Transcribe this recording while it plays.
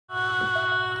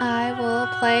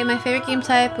play my favorite game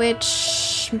type,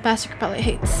 which Master probably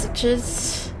hates, which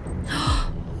is...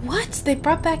 What? They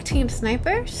brought back Team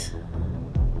Snipers?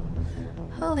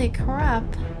 Holy crap.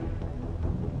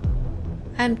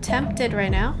 I'm tempted right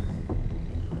now.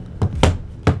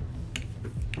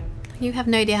 You have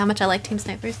no idea how much I like Team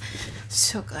Snipers.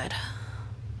 So good.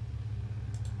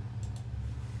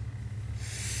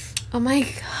 Oh my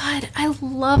god, I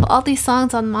love all these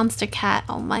songs on Monster Cat.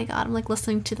 Oh my god, I'm like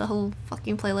listening to the whole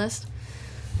fucking playlist.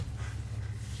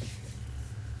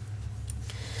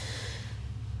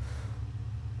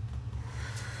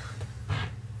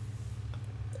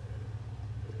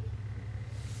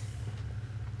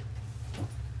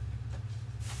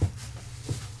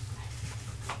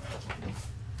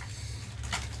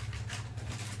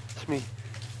 It's me.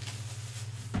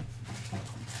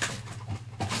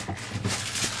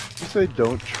 Say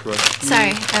don't trust me.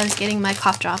 Sorry, I was getting my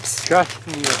cough drops. Trust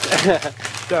me.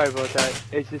 Sorry about that.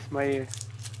 It's just my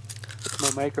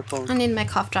microphone. I need my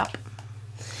cough drop.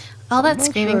 All that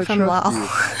screaming from LOL.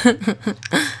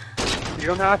 You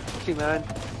don't have to, man.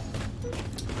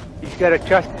 You just gotta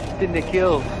trust in the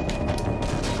kills.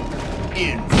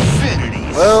 Infinity.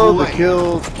 Well, the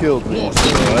kills killed me,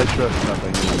 so I trust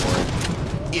nothing anymore.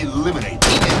 Eliminate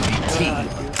the enemy team.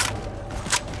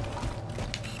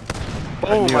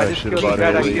 Oh, knew I I just should've killed you, bought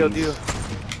glad I aliens. killed you.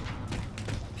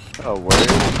 Oh, word.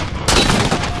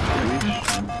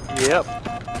 Yep.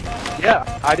 Yeah,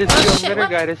 I just killed shit, better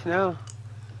what? guy just now.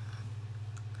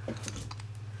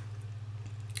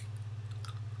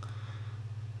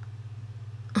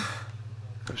 I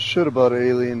should have bought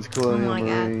aliens, Oh colonial my god.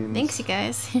 marines. Thanks, you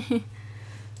guys.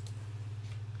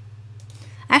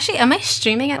 Actually, am I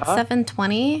streaming at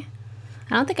 720?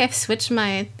 I don't think I've switched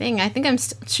my thing. I think I'm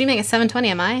streaming at 720,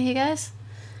 am I, you guys?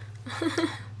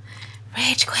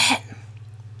 Rage quit.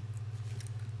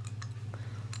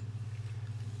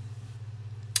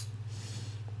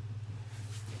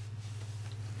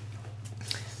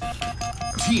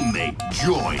 Teammate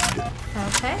joined.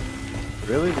 Okay.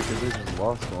 Really? Because I just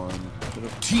lost one.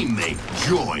 Teammate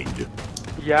joined.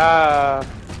 Yeah,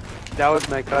 that was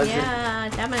my cousin. Yeah,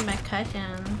 that might my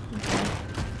cousin. Okay.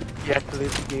 You have to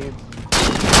leave the game.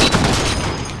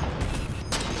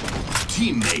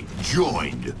 Teammate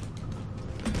joined.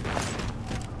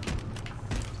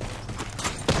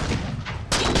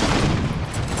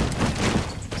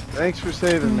 Thanks for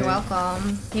saving me. You're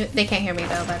welcome. They can't hear me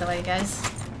though, by the way, guys.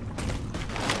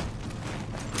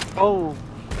 Oh.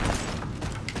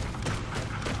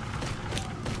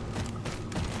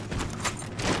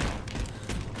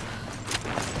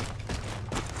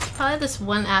 Probably this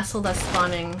one asshole that's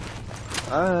spawning.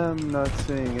 I'm not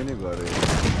seeing anybody.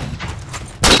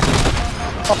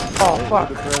 Oh, fuck.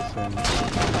 Depressing.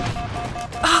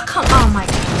 Oh, come on. Oh my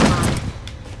god, come on.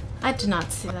 I did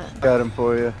not see that. Got him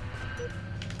for you.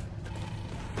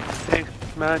 Thanks,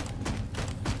 man.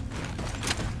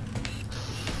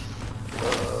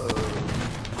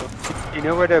 You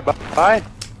know where they're by?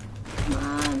 Come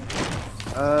on.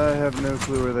 I have no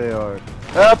clue where they are.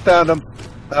 Oh, found them.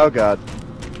 Oh god.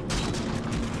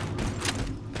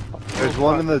 There's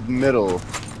one in the middle,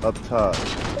 up top.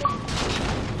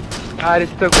 I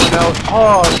just took one out.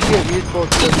 Oh shit, these both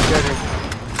killed each other.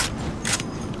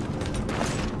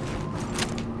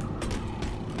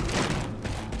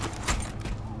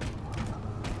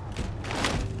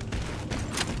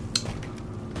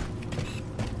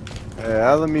 Hey,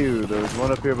 AlyMew, there's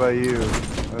one up here by you.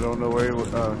 I don't know where he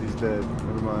was. Oh, he's dead.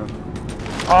 Never mind.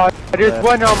 Oh, there's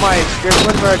one on my. There's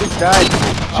one where I just died.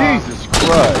 Jesus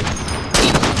Christ.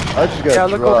 I just got Yeah,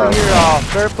 look dropped. over here. Oh,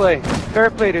 fair play. Fair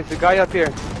play. There's a guy up here.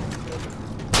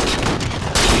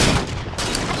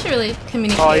 I should really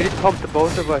communicate. Oh, he just pumped the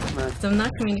both of us, man. So I'm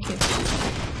not communicating.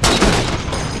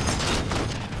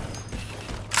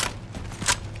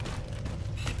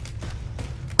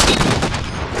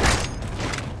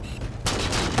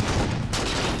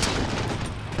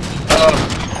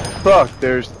 Fuck,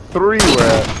 there's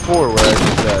four where I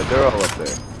just died. They're all up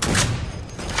there.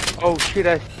 Oh shit,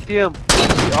 I see him. I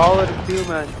see all of them too,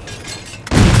 man.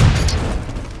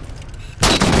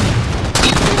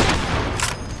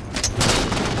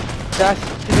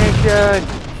 Assassination!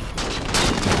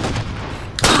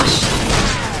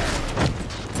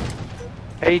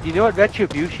 Hey, do you know what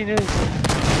retribution is?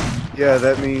 Yeah,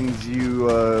 that means you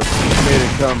made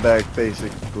a comeback,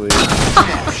 basically.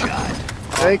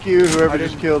 Thank you, whoever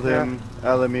just killed him,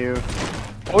 AlyMew.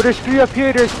 Oh, there's three up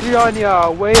here. There's three on the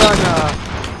way on.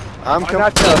 I'm coming that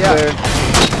up side, yeah. there.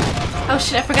 Oh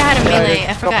shit, I forgot how to melee.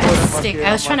 I forgot couple how of to them up stick. here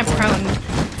I was on trying to my prone.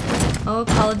 Oh,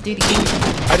 Call of Duty.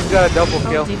 I just got a double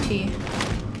Call kill. of Duty.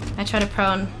 I try to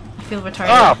prone. I feel retarded.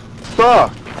 Ah,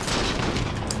 fuck!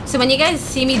 So when you guys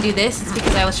see me do this, it's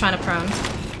because I was trying to prone.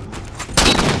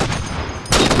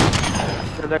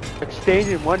 So they're staying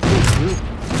in one big group.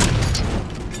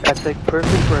 That's like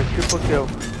perfect for a triple kill.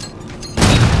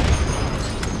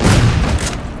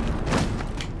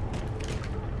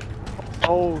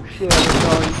 Oh shit, I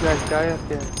saw you guys die up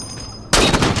there.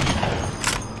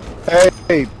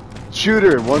 Hey,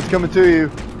 shooter, one's coming to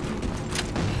you.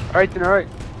 Alright then, alright.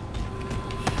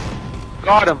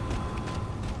 Got him.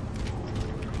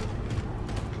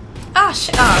 Oh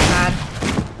shit! Oh god.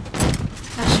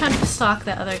 I was trying to stalk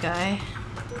that other guy.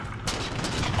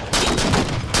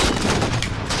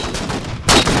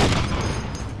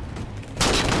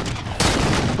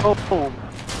 Oh, boom.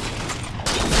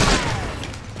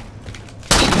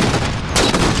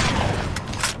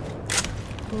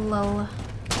 Lol.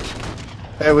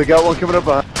 Hey, we got one coming up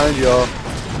behind y'all.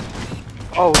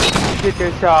 Oh shit,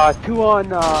 there's two on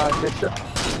this,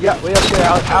 yeah, way up there,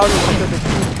 out of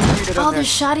the two Oh, there's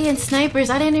shotty and snipers.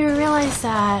 I didn't even realize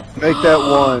that. Make that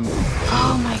one.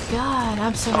 Oh my god,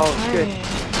 I'm so tired.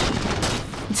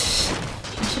 I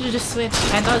should have just switched.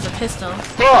 I thought it was a pistol.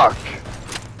 Fuck!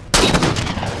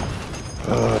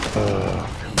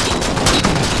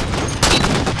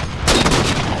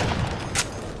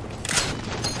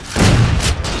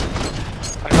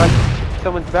 I got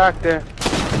someone's back there.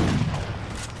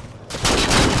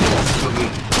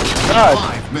 God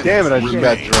damn it, I just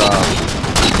got dropped.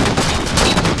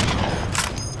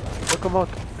 Took him out,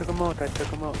 I took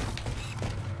him out.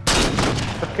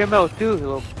 Took him out too, you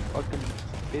little fucking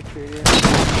bitch right here.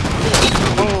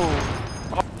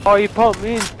 Oh, you pumped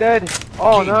me instead.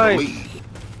 Oh, nice.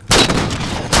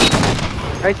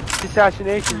 Nice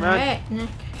assassination, man. Alright.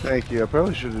 Thank you. I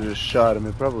probably should have just shot him.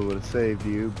 It probably would have saved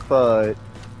you, but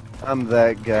I'm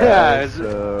that guy, Yeah,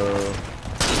 so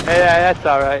yeah, that's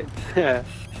alright. Yeah.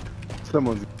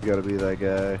 someone's gotta be that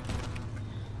guy.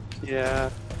 Yeah.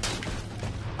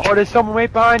 Oh, there's someone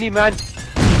right behind you, man.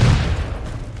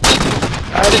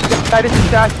 I just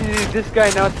assassinated this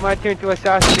guy, now it's my turn to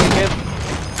assassinate him.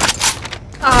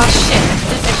 Oh shit, I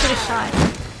should have shot.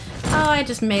 Oh, I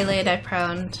just meleeed, I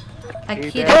proned. I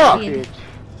keyed. Up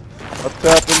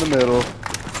top in the middle.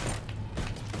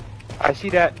 I see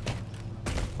that.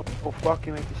 Oh fuck,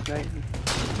 he might be sniping.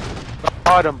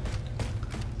 Got him.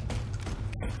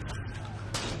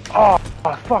 Oh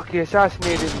fuck, he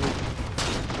assassinated me.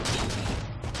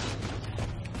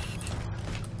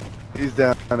 He's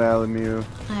down on AlyMew.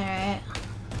 Alright.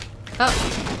 Oh.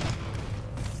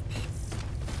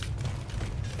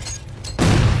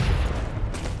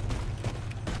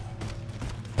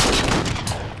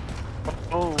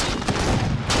 Oh.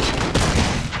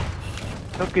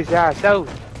 Took his ass out.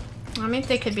 I mean,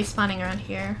 they could be spawning around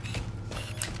here.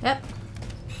 Yep.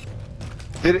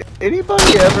 Did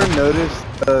anybody ever notice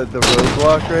the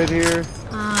roadblock right here?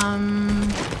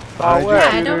 Oh, where? Yeah,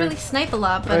 I don't really snipe a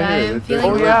lot, but Right here, I'm it's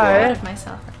feeling right a here. little Yeah, proud eh? of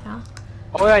myself right now.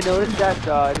 Oh yeah, I noticed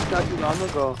that it's not too long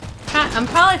ago. I'm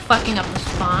probably fucking up the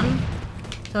spawn.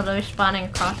 So they're spawning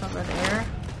across over there.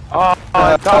 Oh,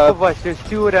 on top of us, there's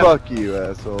two of them. Fuck you,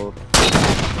 asshole.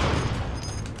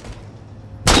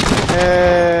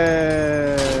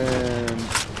 And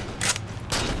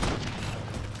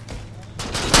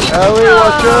Ellie,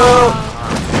 watch out!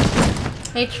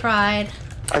 They tried.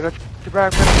 I got your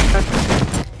back,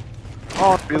 man.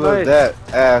 Oh, Reload that,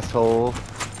 asshole.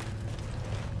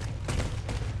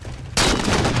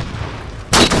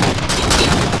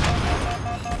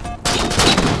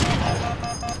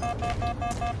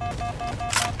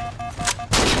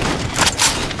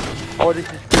 Oh, this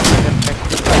is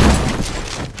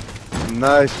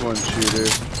Nice one, shooter.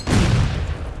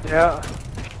 yeah.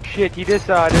 Shit, he just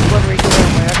this one right there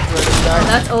on my expert Oh, died.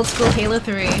 that's old school Halo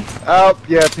 3. Oh,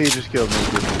 yeah, P just killed me.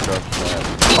 Just across the map.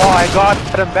 Oh, I got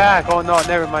him back. Oh no,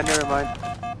 never mind, never mind.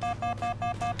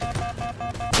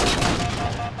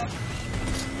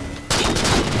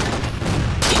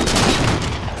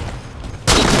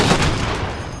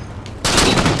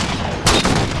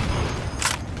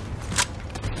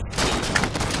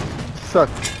 Suck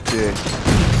dick.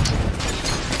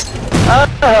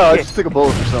 Oh, I just took a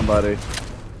bullet for somebody.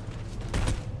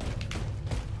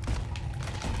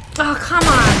 Oh, come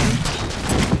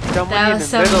on. Someone That in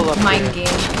was the some middle of mind there.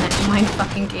 game. Mind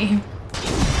fucking game.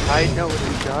 I know what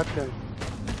he got then.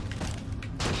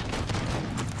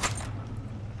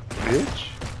 Bitch.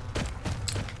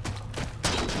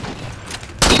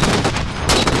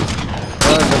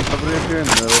 Somebody up here in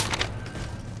the middle.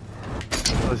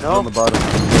 Oh, he's No. on the bottom.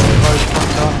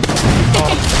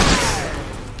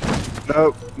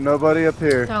 Nope, nobody up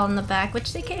here. They're all in the back,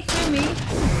 which they can't hear me.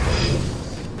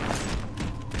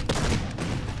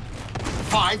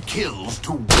 5 kills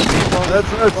to win.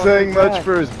 That's not saying much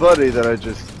for his buddy that I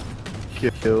just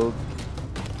killed.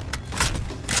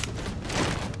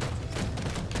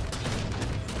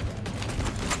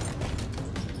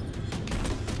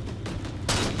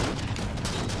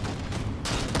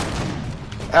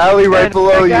 Alley right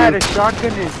below you. A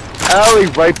shotgun is Alley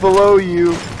right below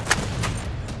you.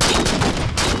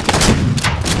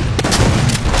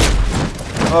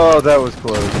 Oh, that was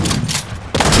close.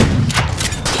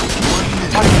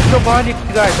 I'm still behind you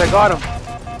guys. I got him.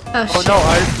 Oh Oh shit. no,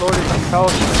 I just loaded some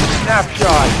health.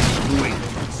 Snapshot.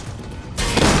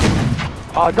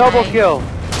 Oh, double kill.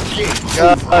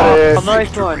 Got it. Oh,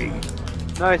 nice one.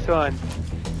 Nice one.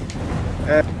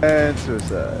 And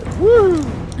suicide. Woo!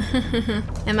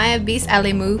 Am I a beast,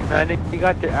 AlyMew? Man, they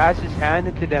got their asses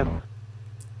handed to them.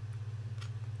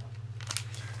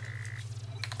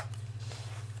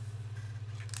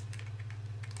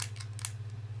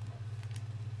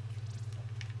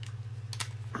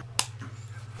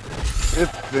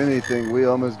 If anything, we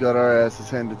almost got our asses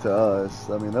handed to us.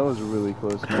 I mean, that was a really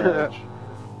close match.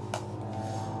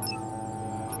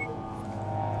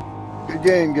 Good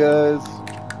game, guys.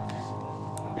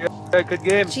 Yeah, good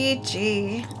game.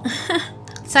 GG.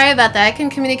 Sorry about that. I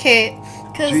couldn't communicate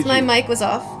because my mic was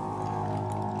off.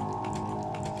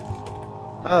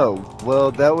 Oh,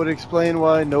 well, that would explain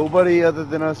why nobody other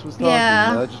than us was talking.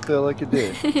 Yeah. I just felt like it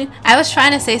did. I was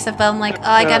trying to say stuff, but I'm like, oh,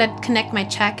 I gotta connect my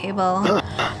chat cable.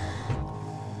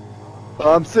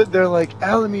 I'm sitting there like,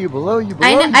 AlyMew, below you, below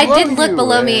you, I below did look you,"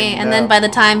 below me, and then now- by the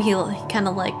time he kind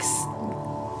of like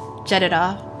jetted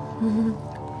off.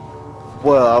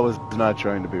 Well, I was not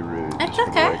trying to be rude. It's just for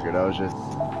the okay. record. I was just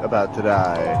about to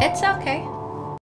die. It's okay.